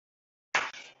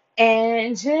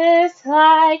And just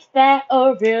like that,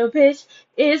 a real bitch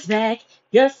is back.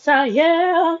 Yes, I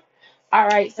am. All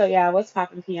right, so yeah, what's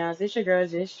poppin' peons? It's your girl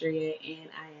Just Street, and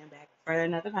I am back for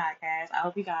another podcast. I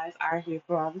hope you guys are here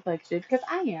for all the fuck shit because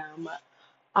I am.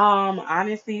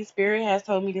 Honestly, Spirit has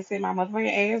told me to sit my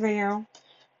motherfucking ass down,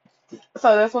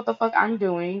 so that's what the fuck I'm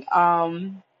doing.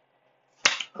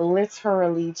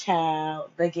 Literally, child,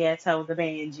 the ghetto, the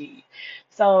Banji.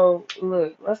 So,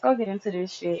 look, let's go get into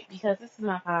this shit because this is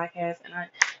my podcast, and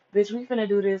bitch, we finna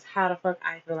do this how the fuck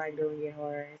I feel like doing it,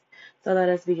 horrors. So let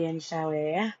us begin, shall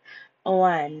we?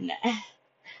 One,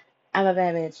 I'm a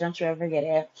bad bitch, don't you ever forget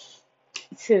it.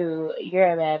 Two,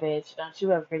 you're a bad bitch, don't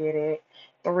you ever forget it.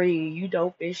 Three, you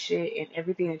dope as shit, and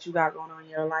everything that you got going on in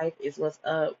your life is what's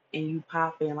up, and you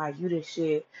popping like you the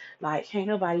shit. Like can't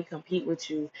nobody compete with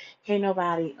you. Can't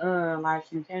nobody like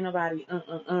you. Can't nobody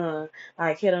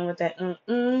like hit them with that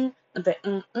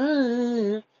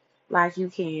like you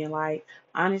can. Like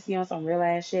honestly, on some real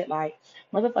ass shit, like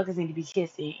motherfuckers need to be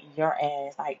kissing your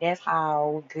ass. Like that's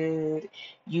how good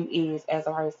you is as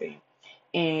a person.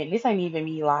 And this ain't even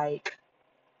me like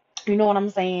you know what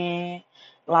I'm saying?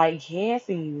 Like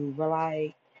gassing you, but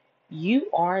like you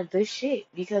are the shit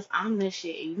because I'm the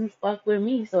shit and you fuck with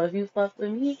me. So if you fuck with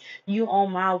me, you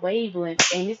on my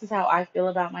wavelength. And this is how I feel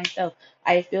about myself.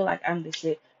 I feel like I'm the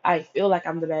shit. I feel like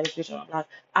I'm the baddest bitch on the block.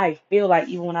 I feel like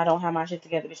even when I don't have my shit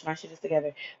together, bitch, my shit is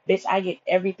together. Bitch, I get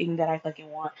everything that I fucking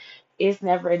want. It's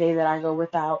never a day that I go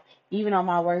without. Even on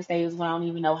my worst days when I don't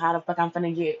even know how the fuck I'm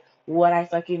gonna get what I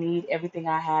fucking need, everything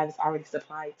I have is already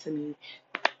supplied to me.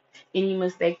 Any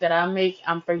mistake that I make,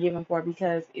 I'm forgiven for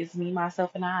because it's me,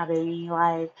 myself, and I, baby.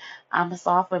 Like, I'm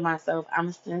soft with myself.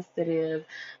 I'm sensitive.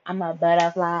 I'm a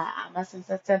butterfly. I'm a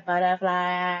sensitive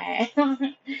butterfly.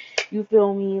 You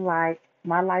feel me? Like,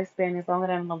 my lifespan is longer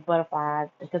than a butterfly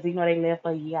because you know they live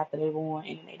for a year after they're born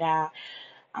and then they die.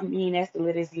 I mean, that's the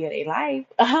latest year of their life.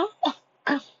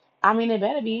 I mean, it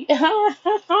better be.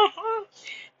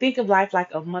 Think of life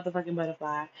like a motherfucking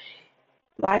butterfly.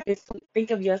 Life is sweet. Think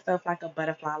of yourself like a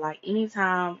butterfly. Like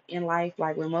anytime in life,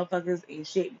 like when motherfuckers and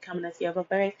shit be coming up to your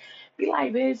face, be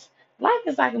like, bitch, life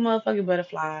is like a motherfucking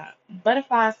butterfly.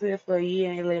 Butterflies live for a year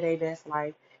and they live their best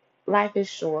life. Life is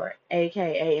short,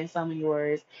 aka in some of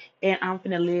yours. And I'm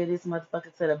finna live this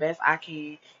motherfucker to the best I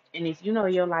can. And if you know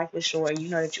your life is short and you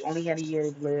know that you only had a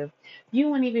year to live, you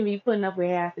wouldn't even be putting up with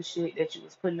half the shit that you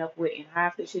was putting up with and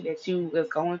half the shit that you was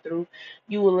going through.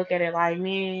 You would look at it like,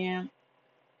 man,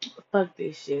 fuck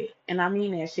this shit. And I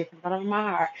mean that shit from the bottom of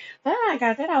my heart. But I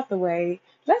got that out the way.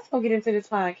 Let's go get into this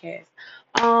podcast.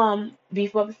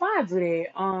 Before I do that,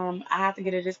 I have to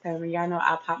get a disclaimer. Y'all know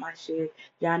I pop my shit.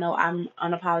 Y'all know I'm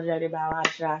unapologetic about a lot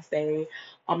of shit I say.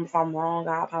 If I'm wrong,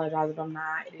 I apologize. If I'm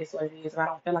not, it is what it is. If I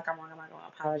don't feel like I'm wrong, I'm not gonna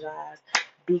apologize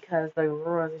because the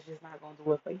rules is just not gonna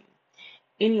do it for you.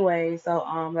 Anyway,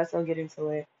 so let's go get into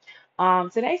it.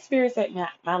 Today's spirit set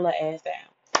my little ass down.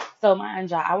 So mind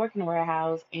y'all, I work in a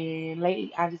warehouse and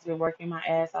lately I just been working my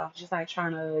ass off, just like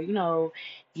trying to,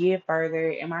 get further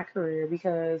in my career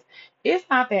because it's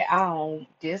not that I don't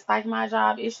dislike my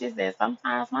job. It's just that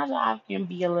sometimes my job can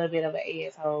be a little bit of an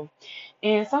asshole.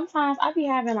 And sometimes I be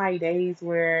having like days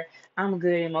where I'm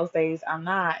good and most days I'm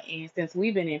not. And since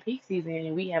we've been in peak season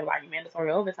and we have like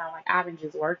mandatory overtime, like I've been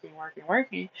just working, working,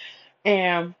 working.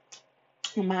 And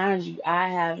mind you, I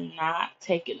have not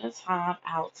taken the time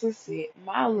out to sit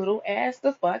my little ass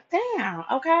the fuck down,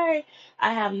 okay?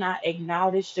 I have not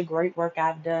acknowledged the great work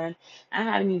I've done. I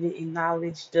haven't even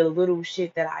acknowledged the little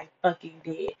shit that I fucking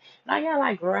did. And I got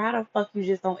like, girl, how the fuck you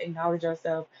just don't acknowledge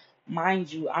yourself?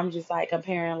 Mind you, I'm just like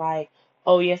comparing like,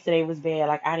 oh, yesterday was bad,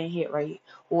 like I didn't hit right,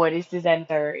 or this, is that, and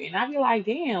third. And I be like,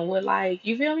 damn, what, like,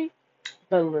 you feel me?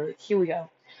 But look, here we go.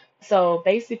 So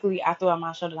basically, I threw out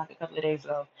my shoulder like a couple of days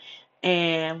ago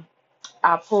and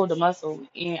I pulled the muscle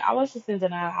and I was just in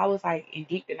denial. I was like in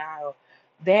deep denial.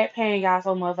 That pain got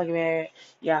so motherfucking bad.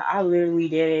 Yeah, I literally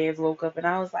dead ass woke up and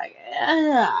I was like,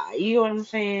 ah, you know what I'm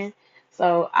saying?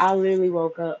 So I literally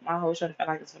woke up, my whole shoulder felt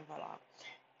like it's gonna fall off.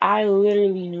 I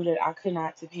literally knew that I could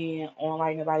not depend on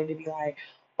like nobody to be like,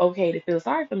 okay, to feel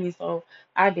sorry for me. So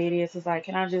I did it. So it's like,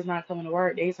 can I just not come into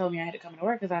work? They told me I had to come into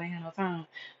work because I didn't have no time.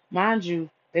 Mind you,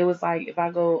 they was like, if I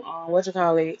go, what you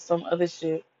call it, some other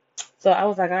shit. So I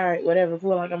was like, all right, whatever,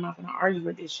 cool. Like I'm not gonna argue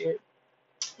with this shit.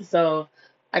 So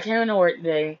I came into work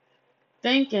today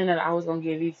thinking that I was gonna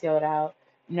get detailed out.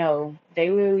 No, they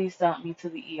literally sent me to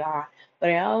the ER. But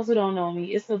I also don't know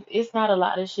me. It's not a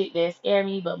lot of shit that scare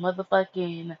me, but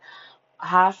motherfucking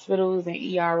hospitals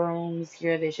and ER rooms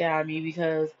scare the shit out of me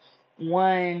because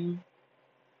one,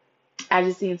 I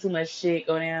just seen too much shit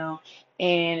go down.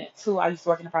 And two, I used to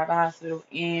work in a private hospital,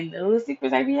 and the little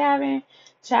secrets they be having,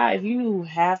 child, if you knew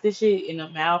half the shit and the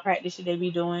malpractice shit they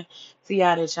be doing, see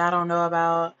y'all that y'all don't know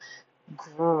about,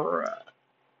 girl,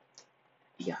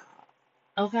 yeah,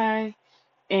 okay.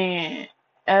 And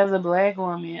as a black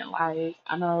woman, like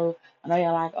I know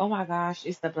you're like, oh my gosh,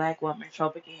 it's the black woman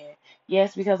trope again.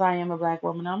 Yes, because I am a black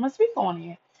woman, I'm gonna speak on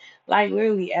it. Like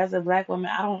literally, as a black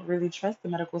woman, I don't really trust the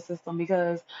medical system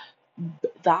because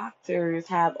doctors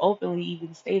have openly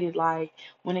even stated like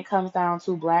when it comes down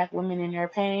to black women in their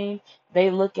pain,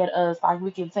 they look at us like we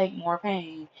can take more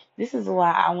pain. This is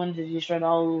why I wanted to destroy the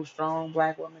whole strong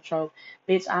black woman trope.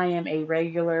 Bitch, I am a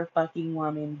regular fucking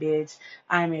woman, bitch.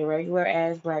 I am a regular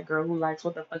ass black girl who likes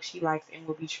what the fuck she likes and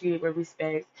will be treated with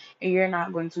respect. And you're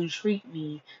not going to treat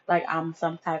me like I'm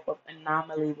some type of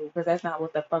anomaly because that's not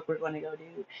what the fuck we're gonna go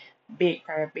do. Big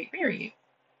prayer, big period.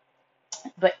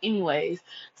 But anyways,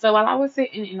 so while I was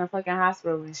sitting in the fucking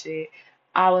hospital and shit,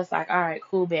 I was like, all right,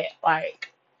 cool, bet,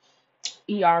 like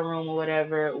ER room or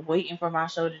whatever, waiting for my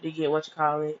shoulder to get what you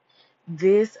call it.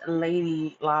 This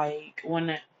lady, like,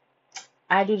 when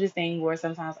I do this thing where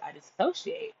sometimes I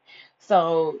dissociate.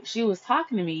 So she was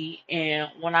talking to me, and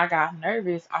when I got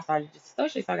nervous, I started to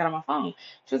dissociate. So I got on my phone.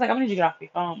 She was like, I'm gonna need you to get off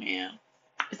your phone, man.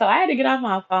 So I had to get off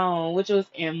my phone, which was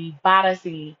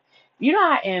embarrassing. You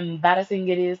know how embarrassing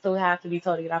it is to have to be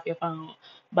told to get off your phone,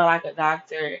 but like a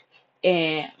doctor.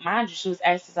 And mind you, she was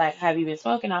asking like, "Have you been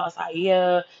smoking?" I was like,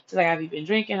 "Yeah." She's like, "Have you been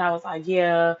drinking?" I was like,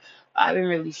 "Yeah." I've been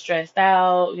really stressed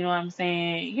out. You know what I'm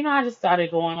saying? You know, I just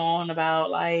started going on about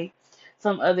like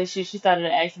some other shit. She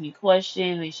started asking me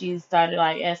questions, and she started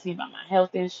like asking me about my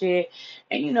health and shit.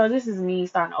 And you know, this is me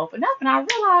starting to open up, and I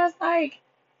realized like.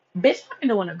 Bitch, I've been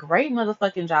doing a great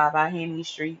motherfucking job out here in these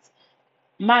streets,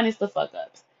 minus the fuck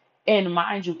ups. And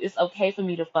mind you, it's okay for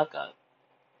me to fuck up.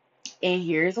 And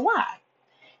here's why.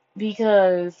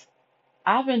 Because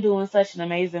I've been doing such an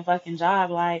amazing fucking job.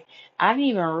 Like, I didn't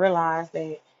even realize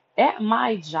that at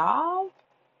my job,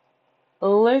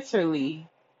 literally,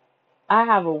 I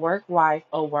have a work wife,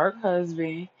 a work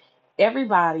husband,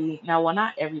 everybody. Now, well,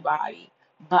 not everybody,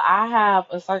 but I have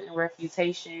a certain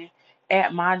reputation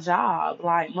at my job.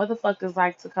 Like, motherfuckers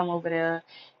like to come over there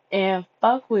and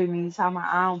fuck with me, talking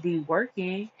about I don't be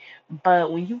working.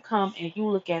 But when you come and you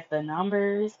look at the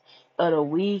numbers of the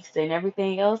weeks and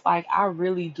everything else, like, I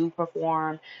really do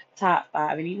perform top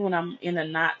five. And even when I'm in the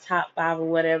not top five or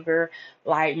whatever,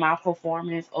 like, my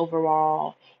performance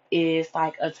overall is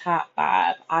like a top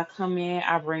five. I come in,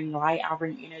 I bring light, I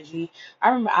bring energy.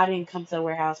 I remember I didn't come to the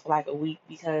warehouse for like a week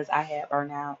because I had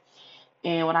burnout.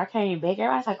 And when I came back,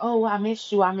 everybody's like, "Oh, I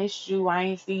missed you. I missed you. I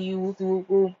ain't see you." Woo, woo,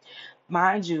 woo.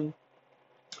 Mind you,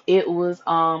 it was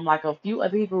like a few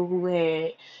other people who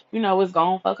had, was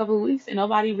gone for a couple of weeks and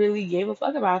nobody really gave a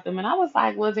fuck about them. And I was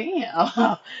like, well,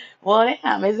 damn. Well,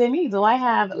 damn, is it me? Do I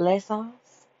have less sauce?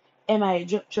 Am I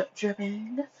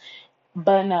dripping?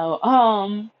 But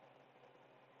no,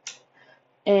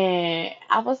 and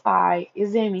I was like,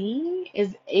 is it me?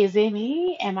 Is it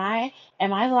me? Am I the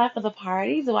life of the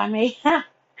party? Do I make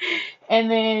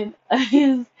and then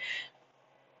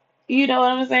you know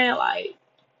what I'm saying? Like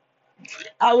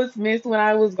I was missed when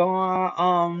I was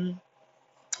gone.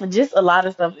 Just a lot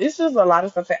of stuff. It's just a lot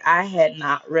of stuff that I had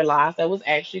not realized that was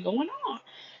actually going on.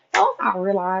 So I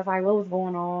realized like what was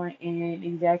going on and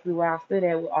exactly where I stood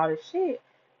at with all this shit.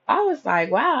 I was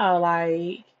like, wow,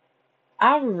 like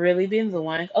I've really been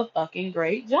doing a fucking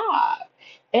great job.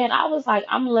 And I was like,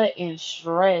 I'm letting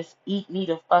stress eat me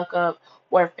the fuck up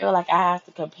where I feel like I have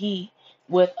to compete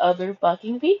with other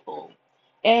fucking people.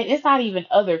 And it's not even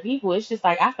other people. It's just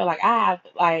like I feel like I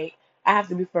have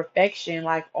to be perfection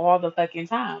like all the fucking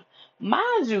time.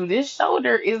 Mind you, this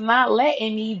shoulder is not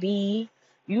letting me be,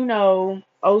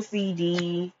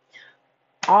 OCD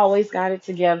always got it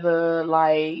together.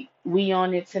 Like we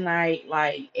on it tonight.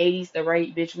 Like 80's the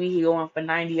rate, bitch. We going for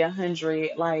 90,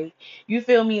 100. Like you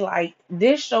feel me? Like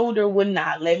this shoulder would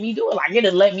not let me do it. Like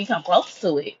it'd let me come close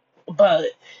to it, but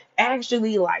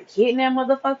actually like hitting that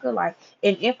motherfucker. Like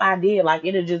and if I did, like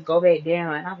it'll just go back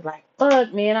down. And I was like,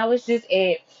 fuck, man. I was just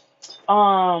at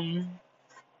um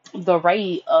the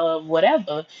rate of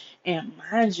whatever. And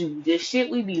mind you, the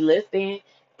shit we be lifting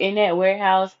in that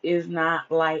warehouse is not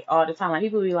like all the time. Like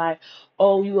people be like,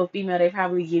 oh, you a female, they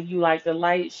probably give you like the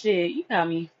light shit. You got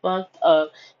me fucked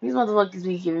up. These motherfuckers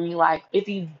be giving me like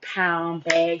 50-pound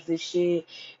bags of shit,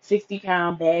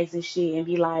 60-pound bags of shit, and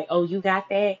be like, oh, you got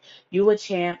that? You a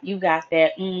champ? You got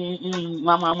that?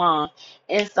 Mama.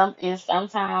 And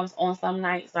sometimes on some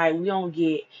nights, like we don't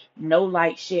get no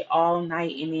light shit all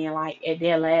night, and then like at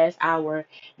that last hour,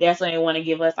 that's when they want to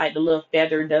give us like the little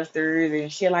feather dusters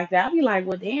and shit like that. I be like,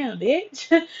 well, damn, bitch.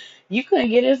 You couldn't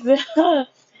get us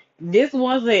this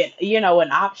wasn't,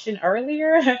 an option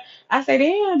earlier. I said,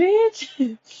 damn,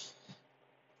 bitch.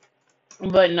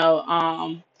 But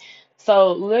no,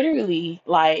 so literally,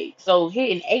 like, so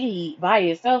hitting 80 by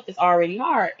itself is already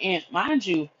hard. And mind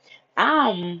you,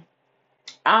 I'm,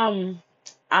 I'm,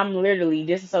 I'm literally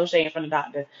disassociating from the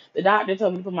doctor. The doctor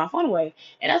told me to put my phone away,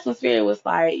 and that's when Spirit was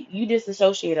like, "You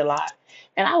disassociate a lot,"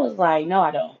 and I was like, "No,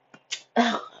 I don't.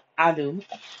 I do."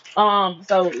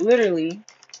 So literally,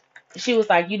 she was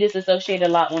like, you disassociate a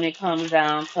lot when it comes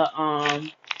down to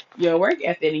your work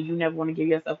ethic, and you never want to give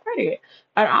yourself credit.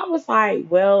 And I was like,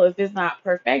 well, if it's not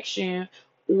perfection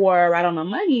or right on the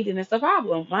money, then it's a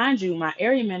problem. Mind you, my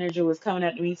area manager was coming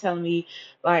up to me telling me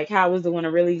like how I was doing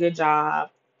a really good job,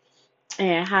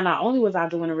 and how not only was I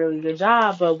doing a really good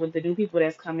job, but with the new people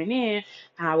that's coming in,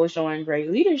 how I was showing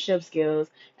great leadership skills.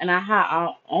 And how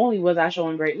I only was I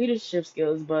showing great leadership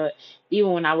skills, but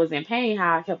even when I was in pain,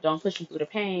 how I kept on pushing through the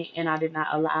pain, and I did not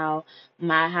allow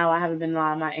how I haven't been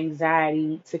allowing my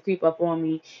anxiety to creep up on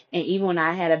me. And even when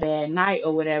I had a bad night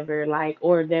or whatever, like,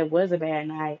 or there was a bad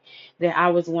night, that I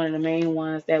was one of the main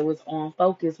ones that was on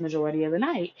focus majority of the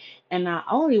night. And not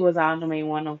only was I the main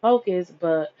one on focus,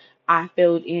 but I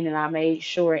filled in and I made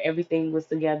sure everything was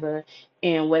together,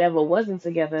 and whatever wasn't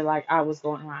together, like I was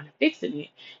going around and fixing it.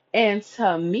 And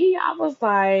to me, I was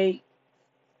like,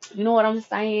 you know what I'm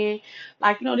saying?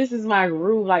 Like, this is my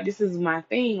groove, like this is my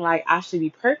thing, like I should be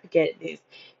perfect at this.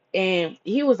 And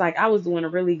he was like, I was doing a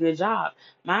really good job.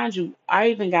 Mind you,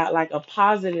 I even got like a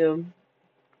positive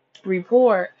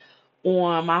report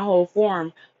on my whole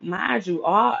form. Mind you,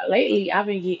 all lately I've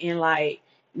been getting like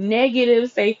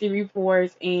negative safety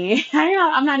reports, and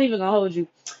I'm not even gonna hold you.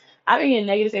 I've been getting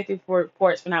negative safety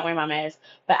reports for not wearing my mask.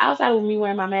 But outside of me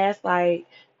wearing my mask, like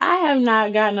I have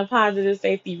not gotten a positive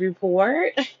safety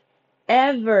report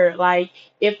ever. Like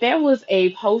if there was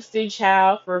a poster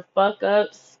child for fuck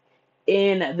ups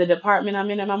in the department I'm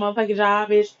in at my motherfucking job,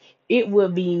 bitch, it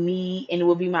would be me, and it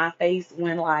would be my face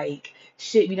when like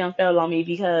shit be done fell on me,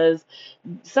 because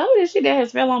some of the shit that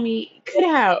has fell on me could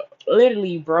have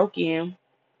literally broken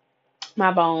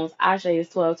my bones. Ashe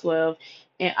is 1212,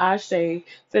 and Ashe to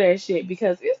that shit,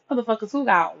 because it's motherfuckers who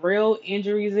got real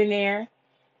injuries in there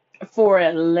for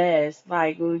less.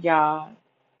 Like, y'all,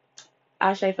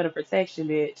 Ashe for the protection,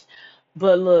 bitch.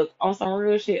 But look, on some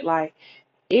real shit, like,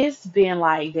 it's been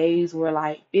like days where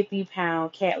like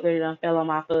 50-pound cat litter done fell on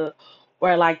my foot,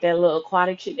 or like that little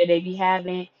aquatic shit that they be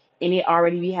having, and it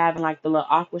already be having like the little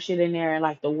aqua shit in there, and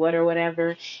like the water or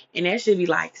whatever, and that should be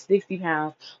like 60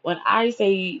 pounds. When I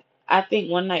say, I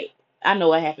think one night, I know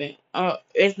what happened.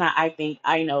 It's not, I think,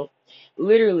 I know.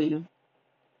 Literally,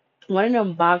 one of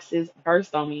them boxes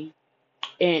burst on me,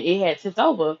 and it had tipped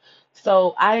over.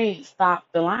 So I didn't stop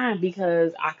the line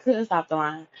because I couldn't stop the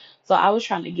line. So I was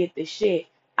trying to get this shit.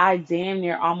 I damn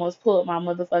near almost pulled my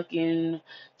motherfucking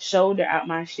shoulder out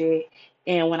my shit.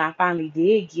 And when I finally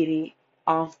did get it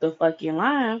off the fucking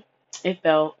line, it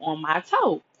fell on my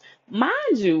toe.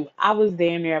 Mind you, I was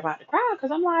damn near about to cry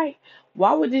because I'm like,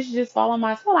 why would this just fall on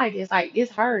my toe like this? Like,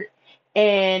 it's hurt.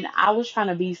 And I was trying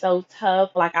to be so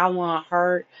tough, like I wasn't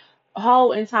hurt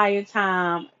whole entire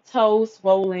time, toes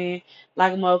swollen,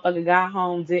 like a motherfucker got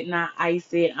home, did not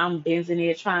ice it. I'm bending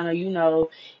it, trying to,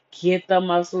 get the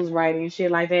muscles right and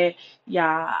shit like that.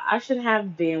 Yeah, I should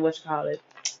have been what you call it.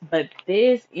 But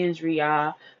this injury,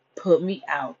 y'all, put me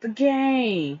out the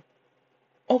game.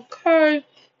 Okay.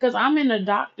 Because I'm in the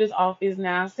doctor's office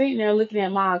now, sitting there looking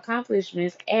at my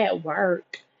accomplishments at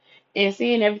work and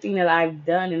seeing everything that I've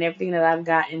done and everything that I've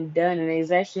gotten done, and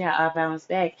it's actually how I bounced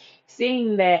back.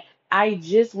 Seeing that I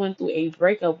just went through a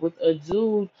breakup with a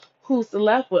dude who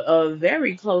slept with a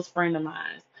very close friend of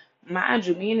mine. Mind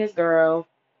you, me and this girl,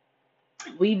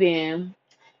 we been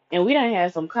and we done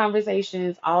had some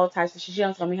conversations, all types of shit. She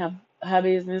done told me her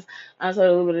business. I told her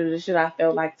a little bit of the shit I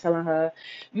felt like telling her.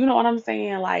 You know what I'm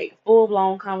saying? Like full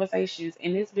blown conversations.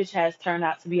 And this bitch has turned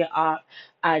out to be an op.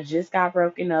 I just got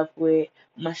broken up with.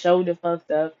 My shoulder fucked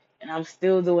up. And I'm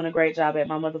still doing a great job at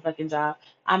my motherfucking job.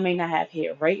 I may not have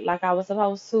hit rate like I was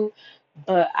supposed to,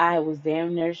 but I was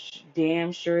damn near,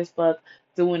 damn sure as fuck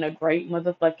doing a great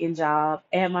motherfucking job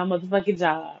at my motherfucking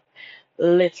job.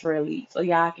 Literally. So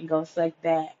y'all can go suck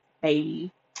that,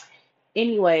 baby.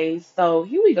 Anyways, so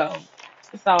here we go.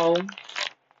 So,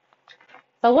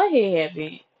 so what had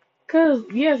happened? Cause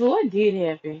yes, what did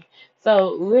happen? So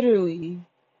literally,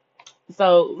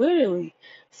 so literally,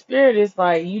 spirit is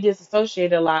like you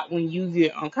disassociate a lot when you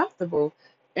get uncomfortable.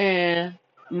 And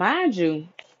mind you,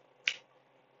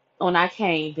 when I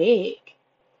came back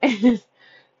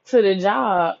to the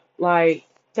job, like,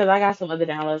 cause I got some other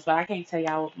downloads, but I can't tell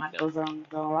y'all what my those on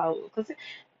download, cause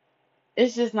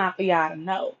it's just not for y'all to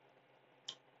know.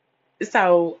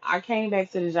 So I came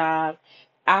back to the job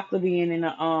after being in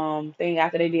the thing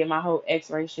after they did my whole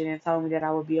X-ray shit and told me that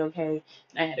I would be okay.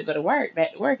 And I had to go to work,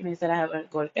 back to work, and they said I had to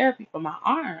go to therapy for my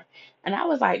arm. And I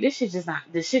was like, this shit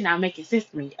not making sense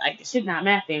to me. Like this shit not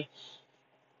mapping.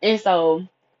 And so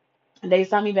they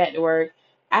sent me back to work.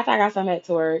 After I got sent back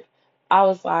to work, I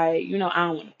was like, I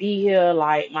don't want to be here.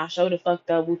 Like my shoulder fucked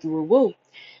up, woo woo woo.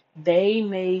 They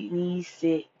made me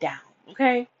sit down.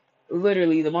 Okay,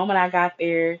 literally the moment I got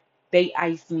there, they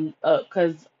iced me up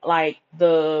because like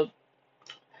I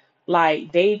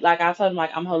told them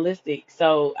like I'm holistic,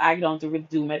 so I don't really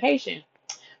do medication.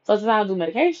 So since I don't do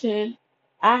medication,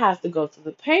 I have to go to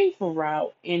the painful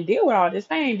route and deal with all this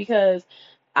pain because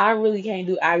I really can't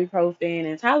do ibuprofen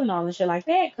and Tylenol and shit like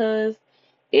that because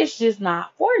it's just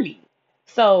not for me.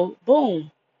 So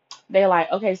boom, they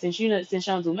like, okay, since you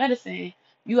don't do medicine,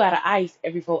 you gotta ice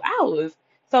every 4 hours.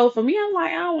 So for me, I'm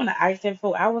like, I don't want to ice every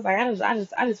 4 hours. Like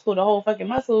I just pulled the whole fucking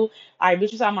muscle. Like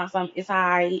bitch, you talking about something? It's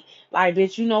alright. Like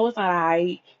bitch, you know it's not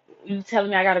alright. You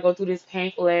telling me I gotta go through this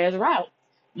painful ass route?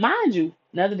 Mind you,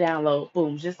 another download,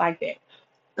 boom, just like that.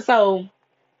 So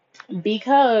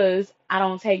because I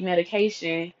don't take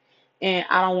medication and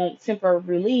I don't want temporary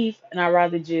relief and I'd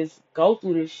rather just go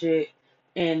through this shit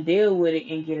and deal with it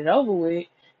and get it over with.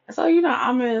 So,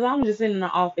 I'm just sitting in the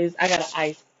office, I gotta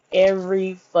ice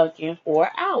every fucking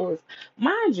 4 hours.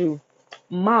 Mind you,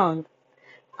 mom,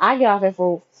 I get off at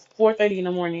 4:30 in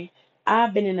the morning.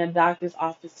 I've been in the doctor's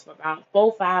office for about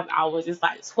 4, 5 hours. It's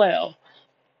like 12.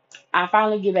 I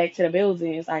finally get back to the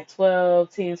building. It's like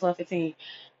 12, 10, 12, 15.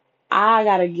 I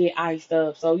gotta get iced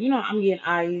up. So, I'm getting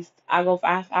iced. I don't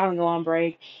go on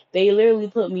break. They literally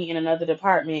put me in another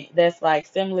department that's like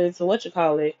similar to what you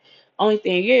call it. Only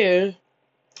thing is,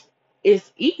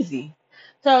 it's easy.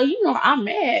 So, I'm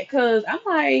mad because I'm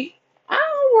like, I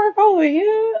don't work over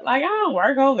here. Like, I don't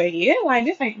work over here. Like,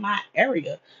 this ain't my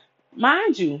area.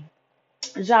 Mind you,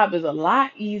 the job is a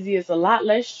lot easier. It's a lot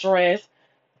less stress.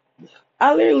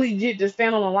 I literally just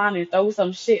stand on the line and throw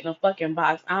some shit in a fucking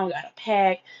box. I don't gotta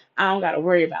pack. I don't gotta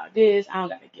worry about this. I don't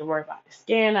gotta get worried about the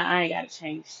scanner. I ain't gotta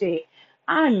change shit.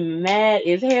 I'm mad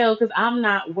as hell because I'm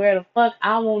not where the fuck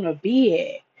I wanna be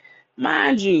at.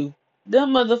 Mind you,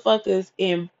 them motherfuckers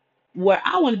in where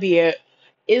I wanna be at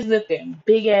is lifting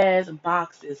big ass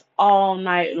boxes all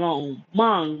night long.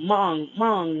 Mong, mong,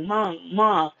 mong, mong,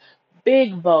 mong.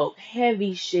 Big bulk,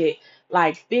 heavy shit,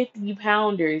 like 50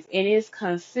 pounders, and it's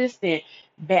consistent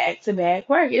back to back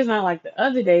work. It's not like the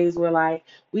other days where like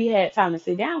we had time to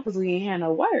sit down because we ain't had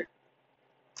no work.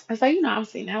 And so, I'm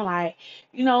sitting there like,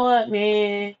 you know what,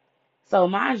 man? So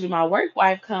mind you, my work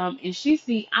wife come and she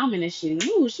see I'm in a shitty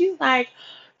mood. She's like,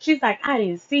 I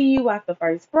didn't see you at the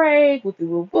first break with the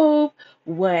whoop whoop.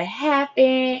 What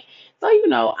happened?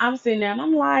 So, I'm sitting there and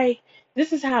I'm like,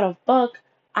 this is how the fuck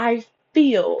I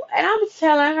feel. And I'm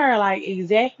telling her like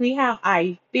exactly how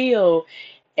I feel.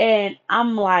 And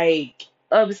I'm like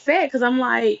upset because I'm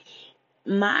like,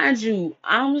 mind you,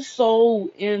 I'm so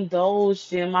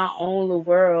indulged in my own little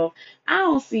world. I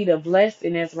don't see the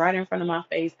blessing that's right in front of my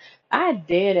face. I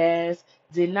dead ass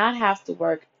did not have to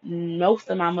work most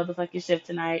of my motherfucking shift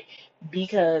tonight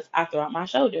because I threw out my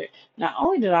shoulder. Not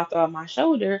only did I throw out my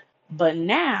shoulder, but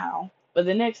now for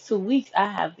the next 2 weeks, I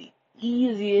have the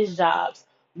easiest jobs.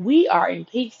 We are in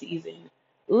peak season.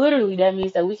 Literally, that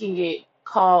means that we can get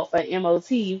called for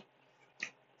MOT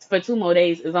for 2 more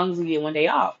days as long as we get one day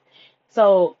off.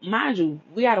 So mind you,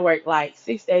 we gotta work like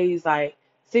 6 days out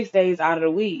of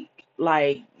the week.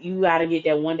 Like you gotta get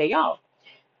that one day off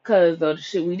because of the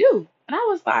shit we do. And I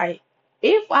was like,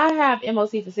 if I have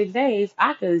MOC for 6 days,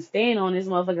 I could stand on this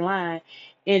motherfucking line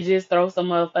and just throw some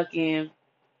motherfucking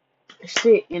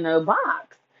shit in a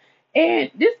box.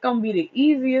 And this gonna be the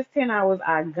easiest 10 hours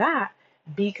I got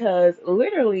because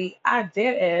literally I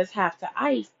dead ass have to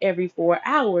ice every 4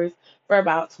 hours for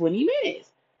about 20 minutes.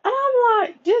 And I'm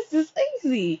like, this is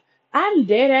easy. I'm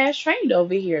dead ass trained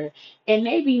over here. And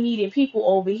they be needing people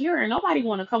over here and nobody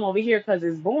wanna come over here because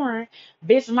it's boring.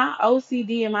 Bitch, my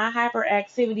OCD and my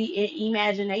hyperactivity and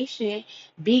imagination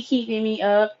be keeping me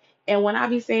up And when I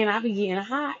be saying I be getting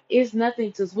hot, it's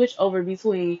nothing to switch over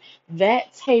between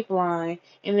that tape line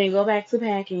and then go back to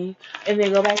packing and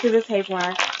then go back to the tape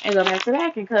line and go back to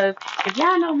packing. Cause if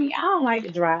y'all know me, I don't like to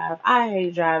drive. I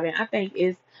hate driving. I think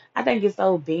it's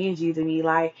so bingy to me.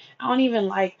 Like I don't even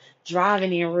like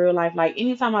driving in real life. Like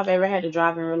anytime I've ever had to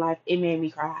drive in real life, it made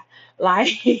me cry. Like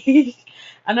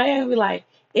I know you'll be like,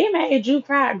 it made you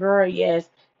cry, girl. Yes,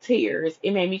 tears.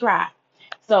 It made me cry.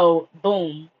 So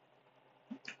boom.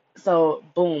 So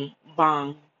boom,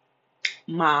 bang,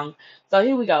 bang. So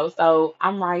here we go. So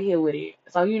I'm right here with it.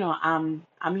 So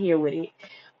I'm here with it.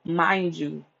 Mind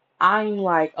you, I'm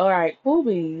like, all right, cool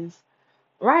beans.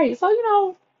 Right.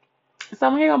 So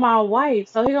so here go my wife.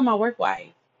 So here go my work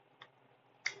wife.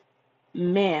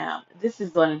 Ma'am, this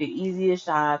is one of the easiest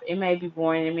jobs. It may be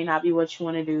boring, it may not be what you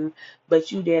want to do,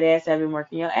 but you dead ass have been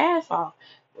working your ass off.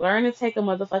 Learn to take a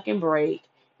motherfucking break.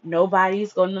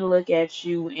 Nobody's gonna look at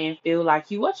you and feel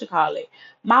like you what you call it.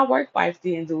 My work wife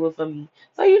didn't do it for me.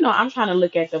 So I'm trying to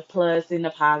look at the plus and the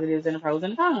positives and the pros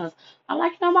and the cons. I'm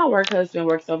like, my work husband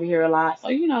works over here a lot. So,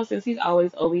 since he's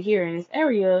always over here in this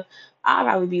area, I'll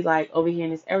probably be like over here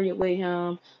in this area with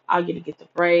him. I'll get to get the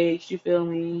breaks, you feel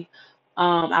me?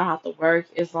 I don't have to work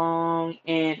as long,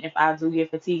 and if I do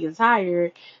get fatigued and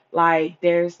tired, like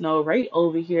there's no rate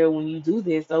over here when you do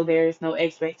this, so there's no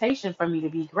expectation for me to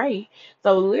be great.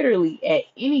 So literally at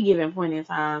any given point in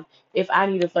time, if I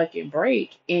need a fucking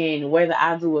break, and whether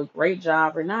I do a great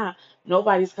job or not,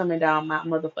 nobody's coming down my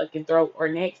motherfucking throat or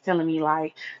neck telling me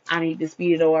like I need to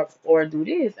speed it or do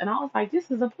this. And I was like,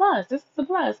 this is a plus. This is a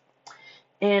plus.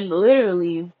 And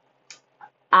literally.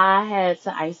 I had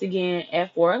to ice again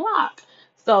at 4 o'clock.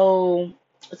 So,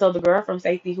 so the girl from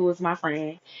safety, who was my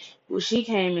friend, she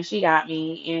came and she got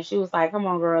me, and she was like, "Come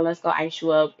on, girl, let's go ice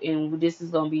you up, and this is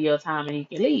gonna be your time, and you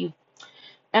can leave."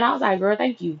 And I was like, "Girl,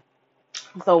 thank you."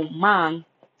 So, mom,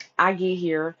 I get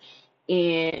here,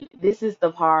 and this is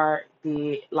the part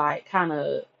that like kind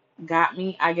of got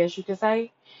me, I guess you could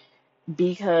say,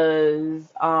 because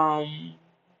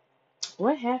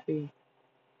what happened?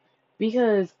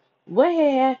 Because what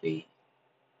had happened?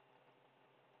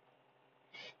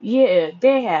 Yeah,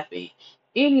 they're happy.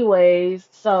 Anyways,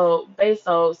 so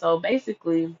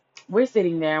basically we're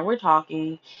sitting there and we're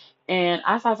talking, and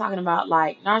I start talking about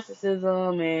like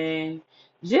narcissism and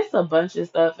just a bunch of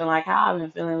stuff, and like how I've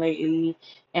been feeling lately,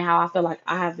 and how I feel like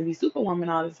I have to be superwoman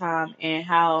all the time, and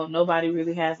how nobody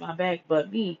really has my back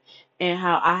but me, and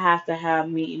how I have to have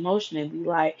me emotionally.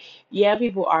 Like, yeah,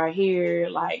 people are here,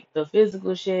 like the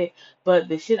physical shit, but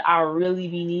the shit I really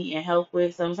be needing help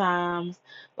with sometimes,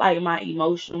 like my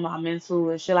emotional, my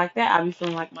mental, and shit like that, I be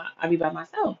feeling like I be by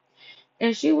myself.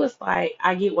 And she was like,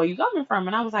 I get where you coming from.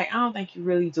 And I was like, I don't think you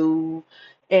really do.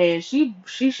 And she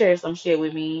shared some shit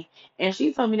with me, and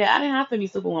she told me that I didn't have to be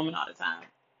superwoman all the time.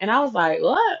 And I was like,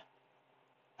 what?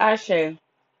 I shared.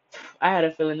 I had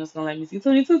a feeling it was gonna let me see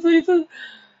 22, 22.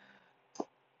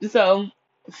 So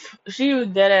she was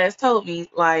dead ass told me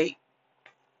like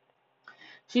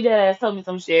she dead ass told me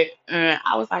some shit, and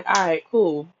I was like, all right,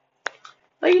 cool.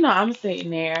 So, I'm sitting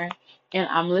there and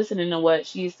I'm listening to what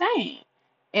she's saying.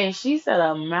 And she said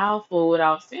a mouthful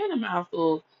without saying a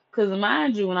mouthful. Because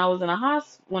mind you, when I was in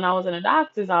a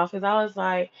doctor's office, I was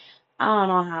like, I don't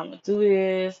know how I'm gonna do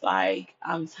this. Like,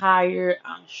 I'm tired,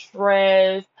 I'm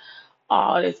stressed,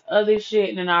 all this other shit.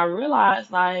 And then I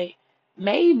realized, like,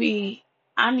 maybe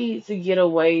I need to get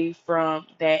away from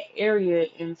that area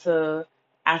into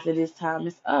after this time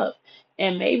is up.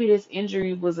 And maybe this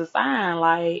injury was a sign,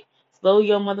 like, slow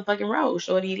your motherfucking roll,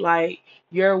 shorty. Like,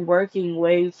 you're working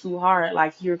way too hard.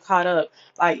 Like, you're caught up.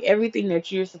 Like, everything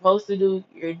that you're supposed to do,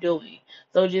 you're doing.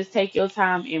 So just take your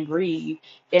time and breathe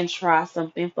and try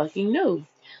something fucking new.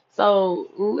 So,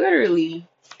 literally,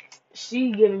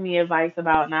 she giving me advice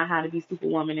about not how to be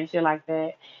superwoman and shit like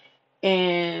that.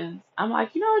 And I'm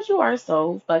like, you know what, you are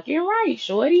so fucking right,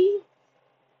 shorty.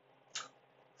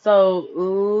 So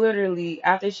literally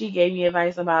after she gave me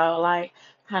advice about like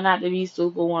how not to be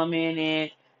superwoman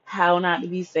and how not to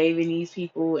be saving these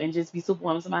people and just be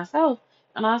superwoman to myself.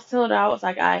 And I told her I was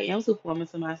like, I am superwoman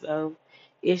to myself.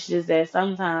 It's just that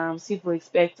sometimes people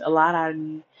expect a lot out of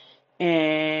me,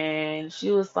 and she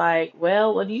was like,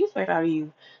 well, what do you expect out of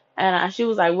you? And she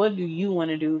was like, what do you want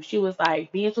to do? She was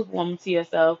like, being superwoman to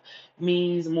yourself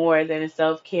means more than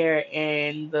self care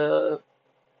and the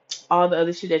all the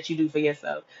other shit that you do for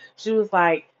yourself. She was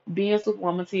like, being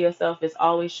superwoman to yourself is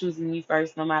always choosing you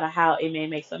first, no matter how it may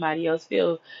make somebody else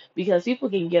feel, because people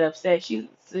can get upset. She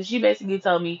basically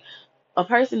told me a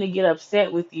person to get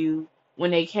upset with you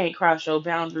when they can't cross your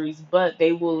boundaries, but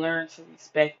they will learn to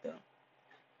respect them.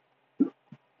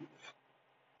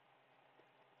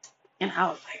 And I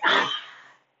was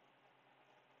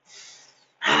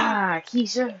like,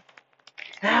 Keisha,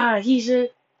 Keisha.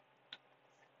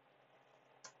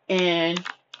 And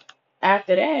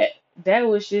after that, that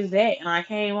was just that. And I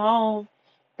came home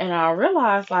and I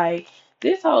realized like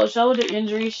this whole shoulder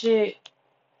injury shit,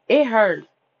 it hurt.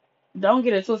 Don't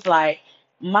get it twisted. Like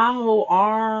my whole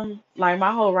arm, like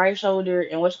my whole right shoulder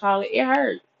and what you call it, it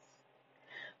hurt.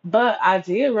 But I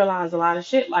did realize a lot of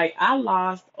shit. Like I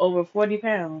lost over 40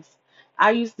 pounds.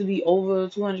 I used to be over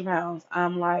 200 pounds.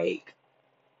 I'm like,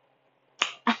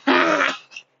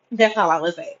 that's all I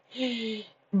would say.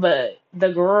 But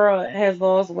the girl has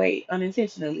lost weight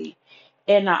unintentionally.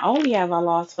 And not only have I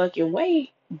lost fucking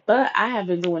weight, but I have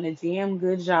been doing a damn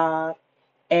good job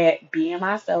at being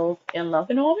myself and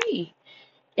loving on me.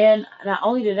 And not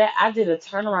only did that, I did a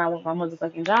turnaround with my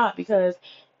motherfucking job because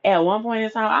at one point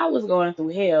in time I was going through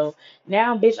hell.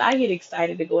 Now, bitch, I get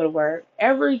excited to go to work.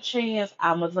 Every chance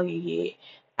I motherfucking get,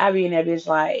 I be in that bitch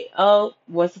like, oh,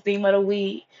 what's the theme of the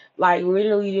week? Like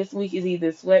literally this week is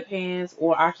either sweatpants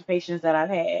or occupations that I've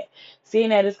had. Seeing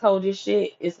that it's cold as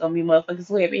shit, it's gonna be motherfucking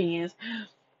sweatpants.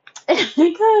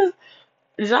 Because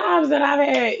jobs that I've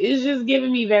had is just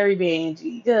giving me very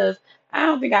bangy because I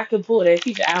don't think I could pull that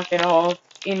teacher outfit off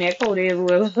in that cold ass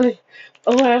weather.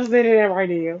 Oh, what I'm sitting there right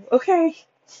now. Okay.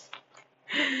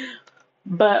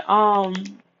 But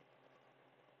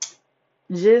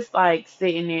just like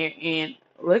sitting there and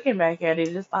looking back at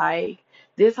it, just like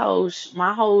this whole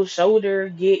my whole shoulder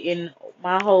getting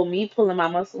my whole me pulling my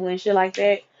muscle and shit like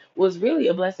that was really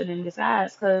a blessing in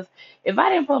disguise. Cause if I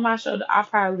didn't pull my shoulder, I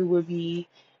probably would be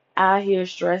out here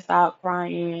stressed out,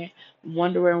 crying,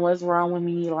 wondering what's wrong with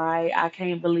me. Like I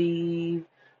can't believe,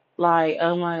 like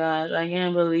oh my gosh, I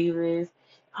can't believe this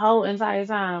whole entire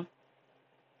time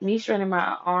me straining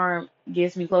my arm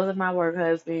gets me closer to my work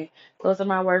husband, closer to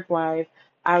my work wife.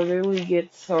 I literally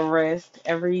get to rest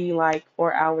every like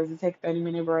 4 hours and take a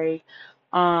 30-minute break.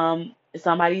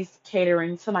 Somebody's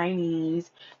catering to my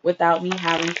needs without me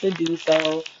having to do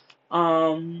so.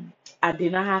 I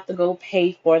did not have to go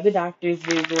pay for the doctor's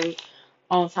visit.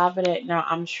 On top of that, now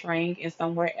I'm trained in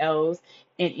somewhere else.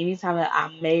 And anytime that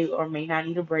I may or may not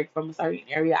need a break from a certain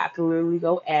area, I could literally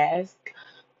go ask.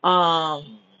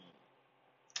 Um,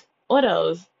 what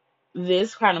else?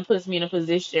 This kind of puts me in a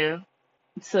position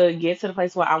to get to the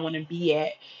place where I want to be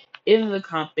at in the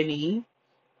company.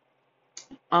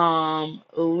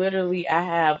 Literally, I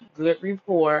have good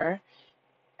rapport.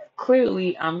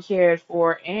 Clearly, I'm cared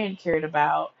for and cared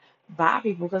about by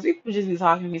people because people just be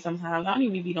talking to me sometimes. I don't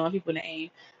even be knowing people's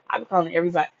name. I be calling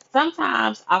everybody.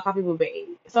 Sometimes I'll call people babe.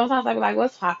 Sometimes I'll be like,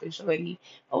 "What's poppin', shorty?"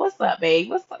 Or "What's up, babe?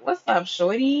 What's up,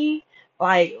 shorty?"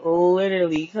 Like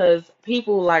literally, because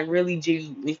people like really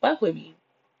genuinely fuck with me.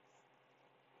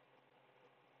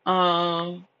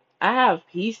 Um, I have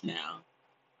peace now.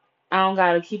 I don't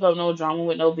gotta keep up no drama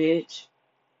with no bitch.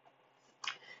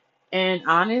 And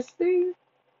honestly,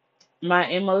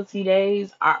 my MOT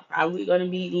days are probably gonna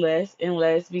be less and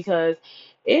less because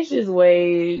it's just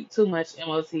way too much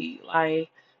MOT. Like,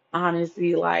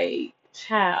 honestly, like,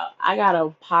 child, I got a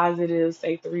positive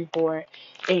safety report.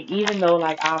 And even though,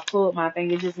 like, I pulled my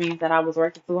thing, it just means that I was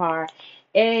working too hard.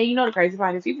 And you know the crazy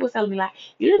part is people was telling me like,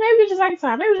 you just maybe you just working too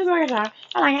hard, maybe you just working too hard.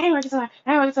 I'm like, I ain't working too hard,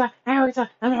 I ain't working too hard, I ain't working too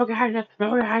hard, I'm not working hard enough, I'm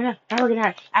not working hard enough, I'm not working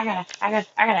hard. I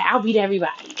gotta outbeat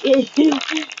everybody.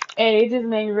 And it just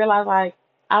made me realize like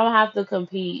I don't have to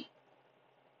compete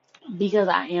because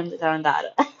I am the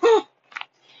daughter.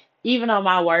 Even on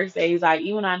my worst days, like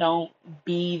even I don't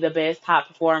be the best top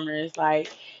performers,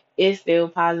 like it's still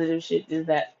positive shit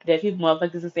that people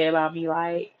motherfuckers can say about me,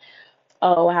 like,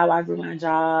 oh, how I do my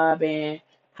job and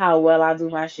how well I do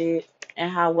my shit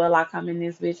and how well I come in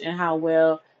this bitch and how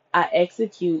well I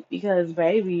execute because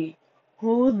baby,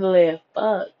 who the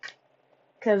fuck?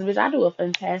 Because, bitch, I do a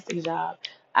fantastic job.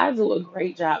 I do a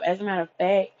great job. As a matter of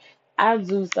fact, I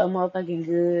do so motherfucking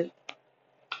good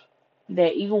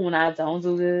that even when I don't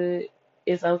do good,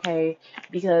 it's okay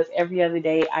because every other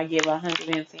day I give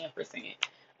 110%.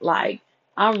 Like,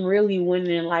 I'm really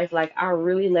winning in life. Like, I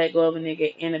really let go of a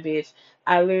nigga and a bitch.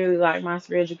 I literally, like, my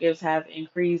spiritual gifts have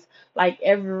increased. Like,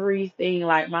 everything,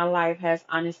 like, my life has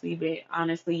honestly been,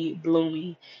 honestly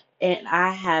blooming. And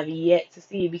I have yet to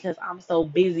see it because I'm so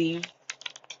busy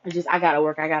it's just I gotta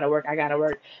work, I gotta work, I gotta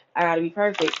work. I gotta be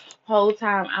perfect. Whole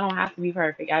time I don't have to be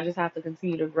perfect. I just have to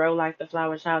continue to grow like the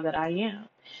flower child that I am.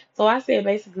 So I said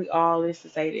basically all this to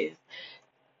say this.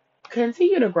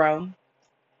 Continue to grow.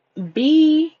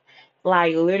 Be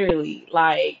like literally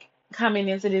like coming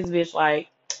into this bitch like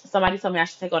somebody told me I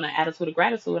should take on an attitude of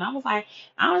gratitude and I was like,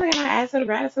 I don't think I an attitude of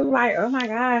gratitude like, oh my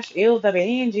gosh, it was the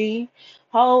Angie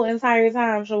whole entire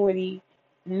time, shorty.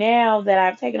 now that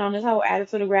I've taken on this whole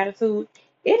attitude of gratitude,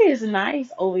 it is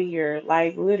nice over here.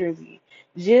 Like literally,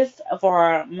 just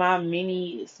for my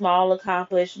many small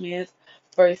accomplishments,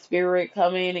 for spirit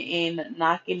coming and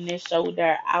knocking this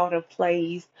shoulder out of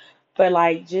place, for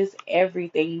like just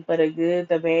everything, for the good,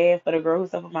 the bad, for the girl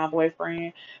who's up with my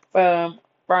boyfriend, from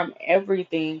from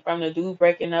everything, from the dude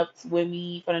breaking up with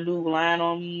me, from the dude lying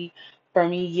on me,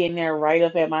 from me getting there right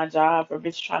up at my job, for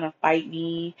bitch trying to fight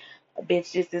me,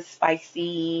 bitch just is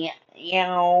spicy,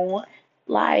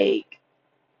 like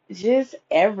just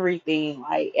everything.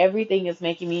 Like everything is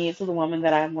making me into the woman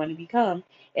that I'm going to become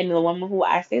and the woman who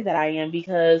I say that I am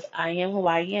because I am who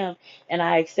I am and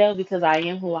I excel because I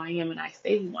am who I am and I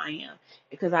say who I am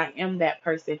because I am that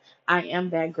person. I am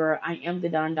that girl. I am the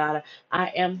Don Dada. I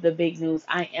am the big news.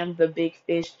 I am the big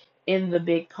fish in the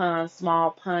big pond,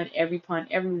 small pond,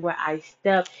 everywhere I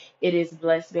step, it is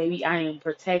blessed, baby. I am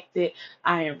protected.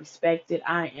 I am respected.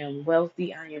 I am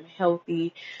wealthy. I am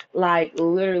healthy. Like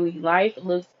literally, life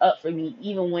looks up for me,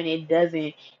 even when it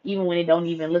doesn't, even when it don't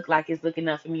even look like it's looking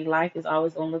up for me. Life is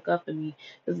always gonna look up for me.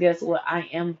 Because guess what? I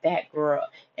am that girl,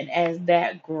 and as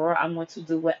that girl, I'm going to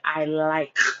do what I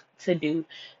like to do.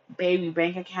 Baby,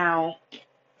 bank account,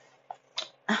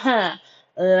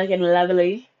 looking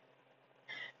lovely.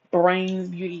 Brains,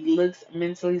 beauty, looks,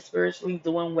 mentally, spiritually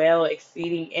doing well,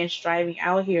 exceeding and striving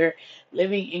out here,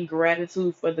 living in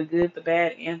gratitude for the good, the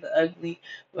bad, and the ugly,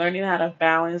 learning how to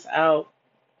balance out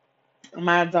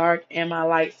my dark and my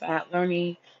light side,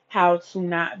 learning how to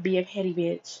not be a petty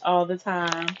bitch all the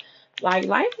time. Like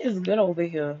life is good over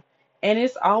here. And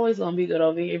it's always gonna be good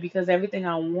over here because everything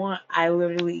I want, I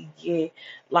literally get.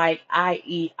 Like I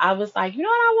eat. I was like, you know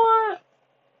what I want?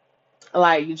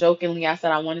 Like jokingly, I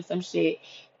said I wanted some shit,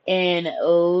 and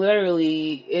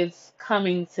literally, it's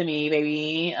coming to me,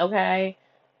 baby. Okay,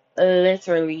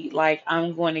 literally, like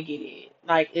I'm going to get it.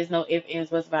 Like it's no if ands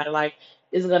buts about it. Like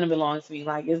it's gonna belong to me.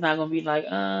 Like it's not gonna be like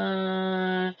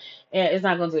yeah, it's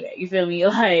not gonna do that. You feel me?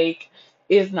 Like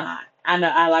it's not. I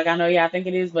know yeah, I think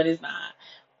it is, but it's not.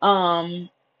 Um,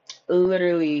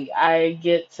 literally, I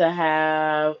get to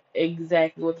have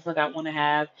exactly what the fuck I want to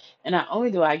have. And not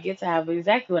only do I get to have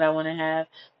exactly what I want to have,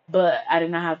 but I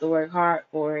did not have to work hard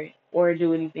for it or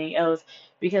do anything else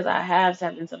because I have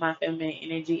tapped into my feminine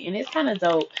energy. And it's kind of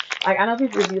dope. Like, I know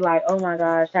people be like, oh my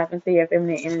gosh, tap into your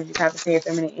feminine energy, tap into your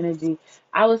feminine energy.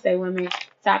 I would say, women,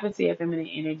 tap into your feminine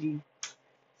energy.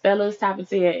 Fellas, tap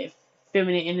into your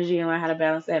feminine energy and learn how to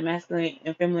balance that masculine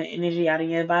and feminine energy out in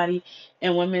your body.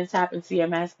 And women, tap into your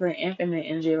masculine and feminine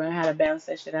energy and learn how to balance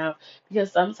that shit out. Because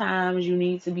sometimes you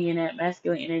need to be in that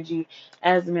masculine energy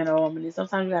as a man or a woman. And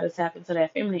sometimes you got to tap into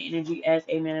that feminine energy as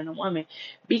a man and a woman.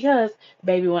 Because,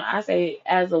 baby, when I say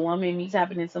as a woman, me